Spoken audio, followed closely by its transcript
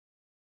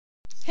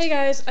Hey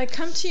guys, I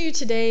come to you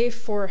today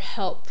for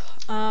help.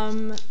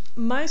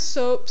 My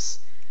soaps,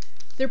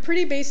 they're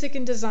pretty basic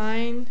in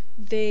design.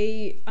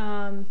 There's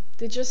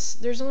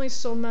only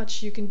so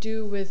much you can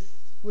do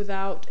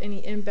without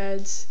any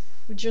embeds.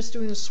 We're just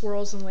doing the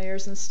swirls and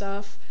layers and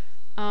stuff.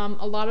 A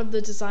lot of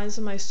the designs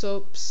of my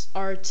soaps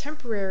are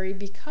temporary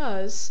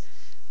because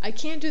I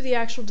can't do the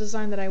actual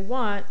design that I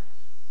want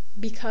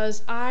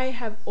because I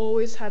have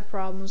always had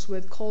problems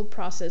with cold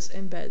process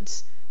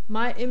embeds.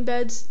 My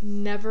embeds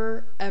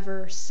never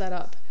ever set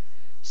up.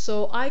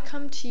 So I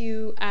come to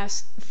you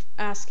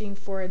asking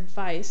for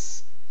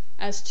advice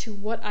as to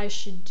what I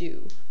should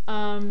do.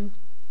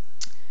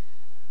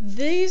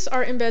 These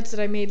are embeds that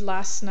I made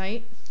last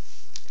night.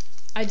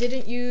 I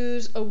didn't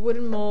use a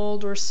wooden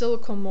mold or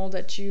silicone mold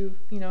that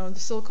the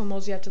silicone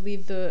molds you have to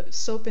leave the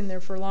soap in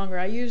there for longer.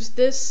 I used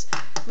this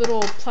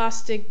little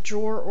plastic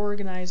drawer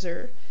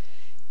organizer,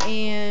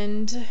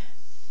 and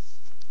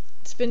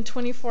it's been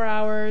 24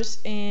 hours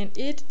and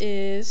it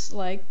is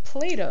like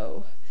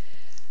Play-Doh.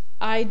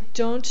 I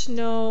don't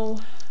know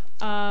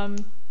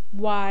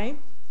why.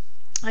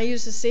 I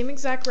use the same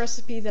exact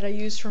recipe that I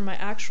use for my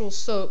actual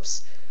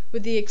soaps,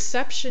 with the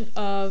exception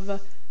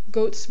of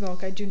goat's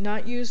milk. I do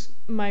not use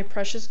my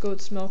precious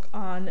goat's milk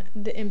on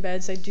the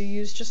embeds. I do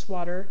use just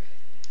water.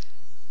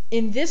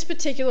 In this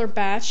particular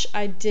batch,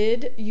 I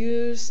did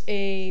use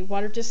a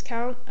water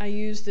discount. I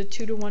used the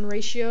 2-to-1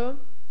 ratio,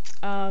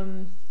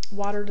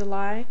 water to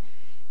lye.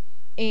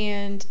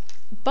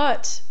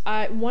 But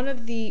one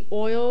of the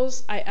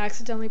oils, I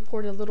accidentally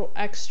poured a little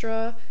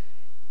extra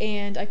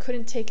and I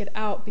couldn't take it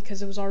out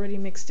because it was already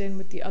mixed in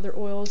with the other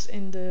oils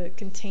in the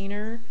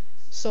container.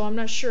 So I'm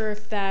not sure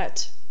if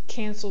that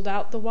canceled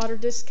out the water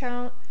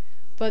discount,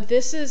 but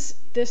it's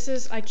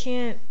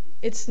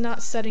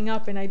not setting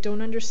up, and I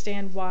don't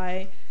understand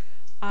why.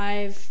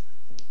 My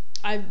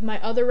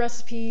other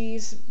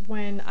recipes,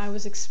 when I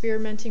was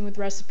experimenting with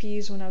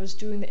recipes, when I was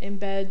doing the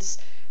embeds,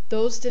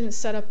 those didn't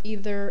set up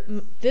either.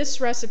 This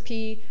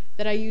recipe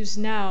that I use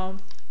now,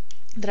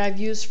 that I've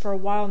used for a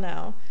while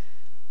now,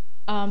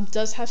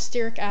 does have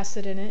stearic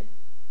acid in it,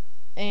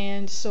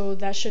 and so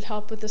that should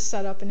help with the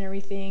setup and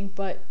everything,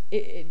 but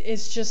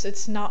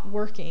it's not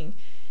working.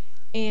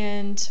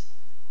 And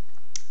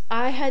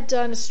I had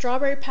done a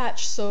strawberry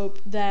patch soap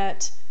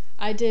that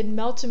I did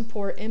melt and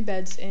pour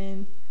embeds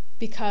in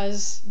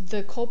because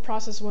the cold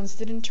process ones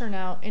didn't turn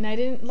out, and I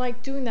didn't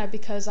like doing that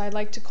because I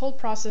like to cold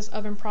process,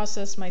 oven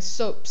process my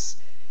soaps,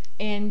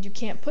 and you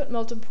can't put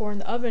melt and pour in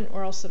the oven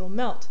or else it'll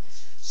melt.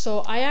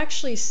 So I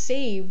actually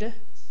saved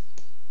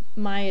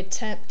my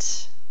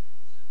attempt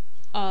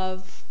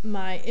of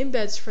my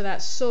embeds for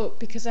that soap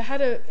because I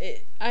had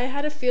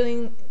a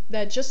feeling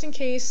that just in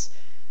case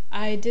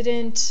I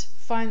didn't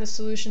find the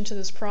solution to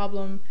this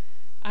problem,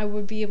 I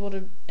would be able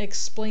to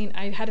explain.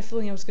 I had a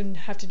feeling I was going to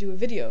have to do a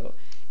video,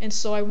 and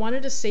so I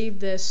wanted to save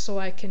this so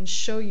I can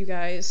show you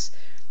guys.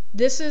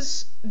 This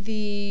is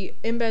the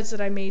embeds that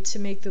I made to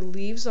make the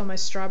leaves on my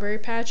strawberry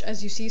patch.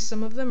 As you see,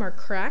 some of them are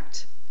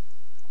cracked.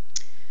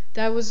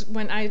 That was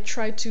when I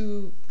tried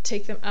to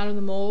take them out of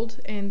the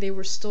mold and they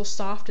were still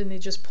soft and they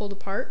just pulled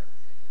apart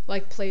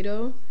like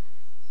Play-Doh.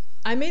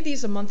 I made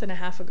these a month and a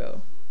half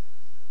ago.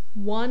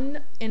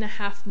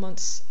 1.5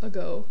 months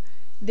ago.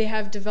 They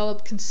have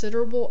developed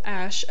considerable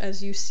ash,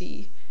 as you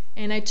see.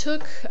 And I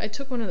took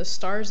one of the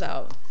stars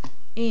out,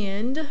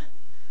 and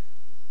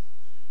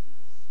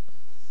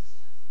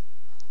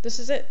this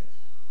is it.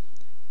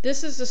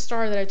 This is the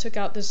star that I took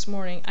out this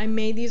morning. I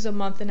made these a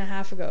month and a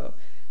half ago.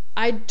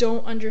 I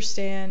don't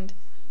understand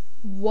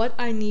what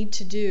I need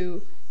to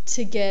do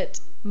to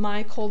get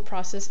my cold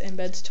process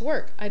embeds to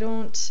work.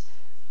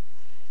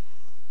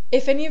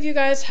 If any of you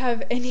guys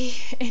have any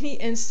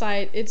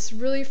insight, it's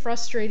really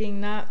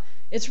frustrating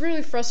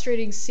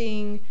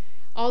seeing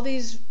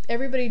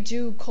everybody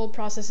do cold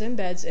process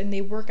embeds and they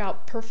work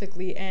out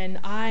perfectly, and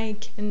I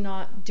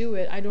cannot do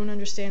it. I don't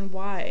understand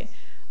why.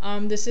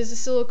 This is a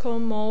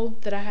silicone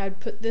mold that I had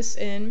put this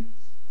in,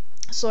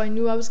 so I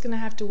knew I was gonna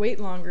have to wait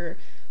longer.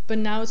 But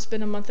now it's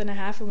been a month and a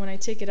half, and when I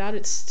take it out,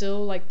 it's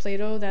still like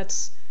Play-Doh.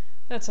 That's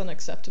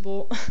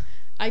unacceptable.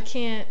 I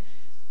don't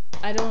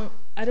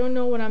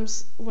know what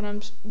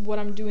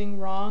I'm doing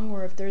wrong,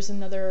 or if there's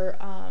another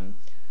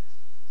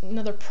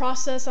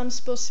process I'm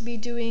supposed to be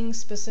doing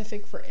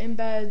specific for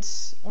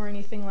embeds or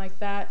anything like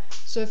that.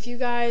 So if you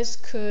guys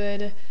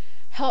could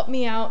help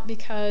me out,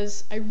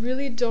 because I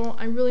really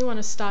want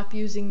to stop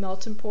using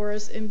melt and pour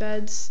as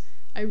embeds.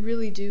 I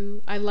really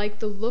do. I like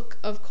the look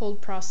of cold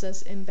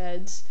process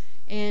embeds,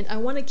 and I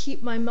want to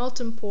keep my melt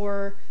and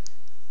pour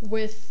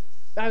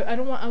I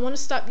want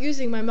to stop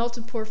using my melt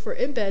and pour for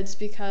embeds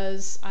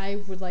because I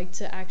would like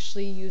to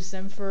actually use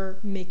them for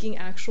making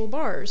actual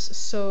bars.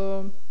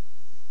 So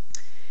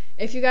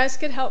if you guys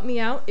could help me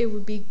out, it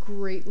would be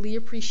greatly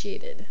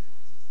appreciated.